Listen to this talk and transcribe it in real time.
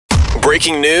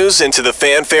breaking news into the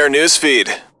Fanfare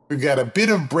newsfeed. We've got a bit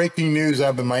of breaking news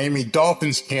out of the Miami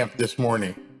Dolphins camp this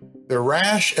morning. The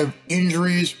rash of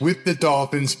injuries with the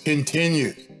Dolphins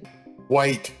continues.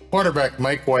 Quarterback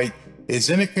Mike White is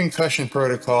in a concussion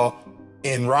protocol,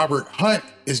 and Robert Hunt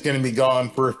is going to be gone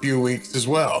for a few weeks as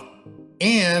well.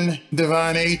 And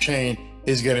Devon A-Chain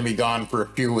is going to be gone for a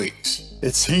few weeks.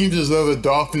 It seems as though the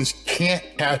Dolphins can't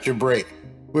catch a break.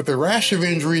 With a rash of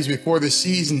injuries before the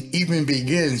season even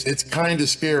begins, it's kind of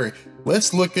scary.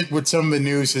 Let's look at what some of the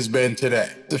news has been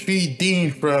today. Safid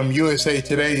Dean from USA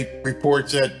Today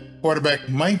reports that quarterback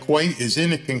Mike White is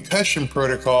in a concussion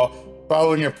protocol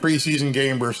following a preseason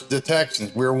game versus the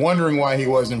Texans. We were wondering why he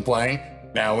wasn't playing.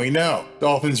 Now we know.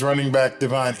 Dolphins running back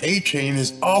Devon A-Chain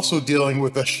is also dealing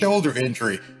with a shoulder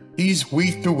injury. He's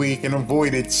week to week and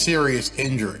avoided serious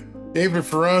injury. David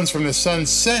Ferrons from the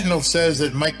Sun-Sentinel says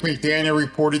that Mike McDaniel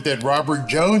reported that Robert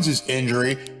Jones's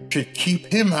injury should keep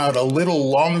him out a little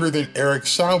longer than Eric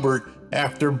Saubert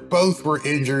after both were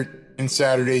injured in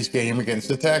Saturday's game against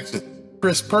the Texans.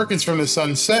 Chris Perkins from the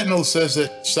Sun-Sentinel says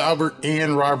that Saubert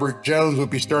and Robert Jones will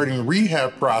be starting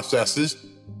rehab processes,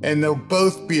 and they'll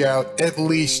both be out at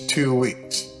least 2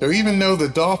 weeks. So even though the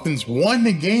Dolphins won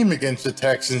the game against the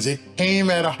Texans, it came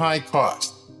at a high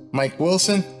cost. Mike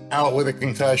Wilson out with a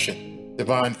concussion.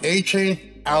 Devon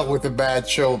A-Chain out with a bad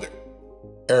shoulder.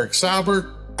 Eric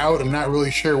Saubert out. I'm not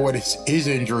really sure what his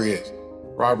injury is.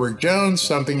 Robert Jones,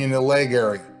 something in the leg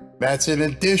area. That's in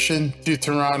addition to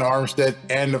Teron Armstead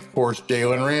and, of course,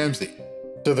 Jalen Ramsey.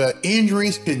 So the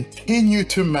injuries continue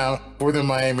to mount for the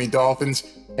Miami Dolphins,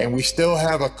 and we still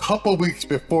have a couple weeks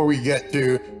before we get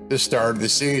to the start of the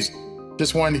season.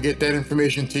 Just wanted to get that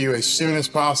information to you as soon as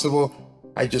possible.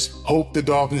 I just hope the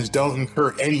Dolphins don't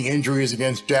incur any injuries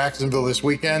against Jacksonville this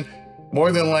weekend.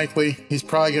 More than likely, he's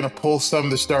probably going to pull some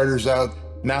of the starters out,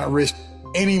 not risk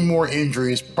any more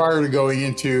injuries prior to going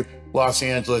into Los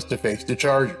Angeles to face the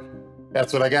Chargers.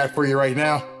 That's what I got for you right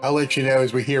now. I'll let you know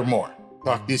as we hear more.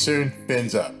 Talk to you soon.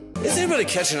 Fins up. Is anybody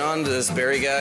catching on to this Barry guy?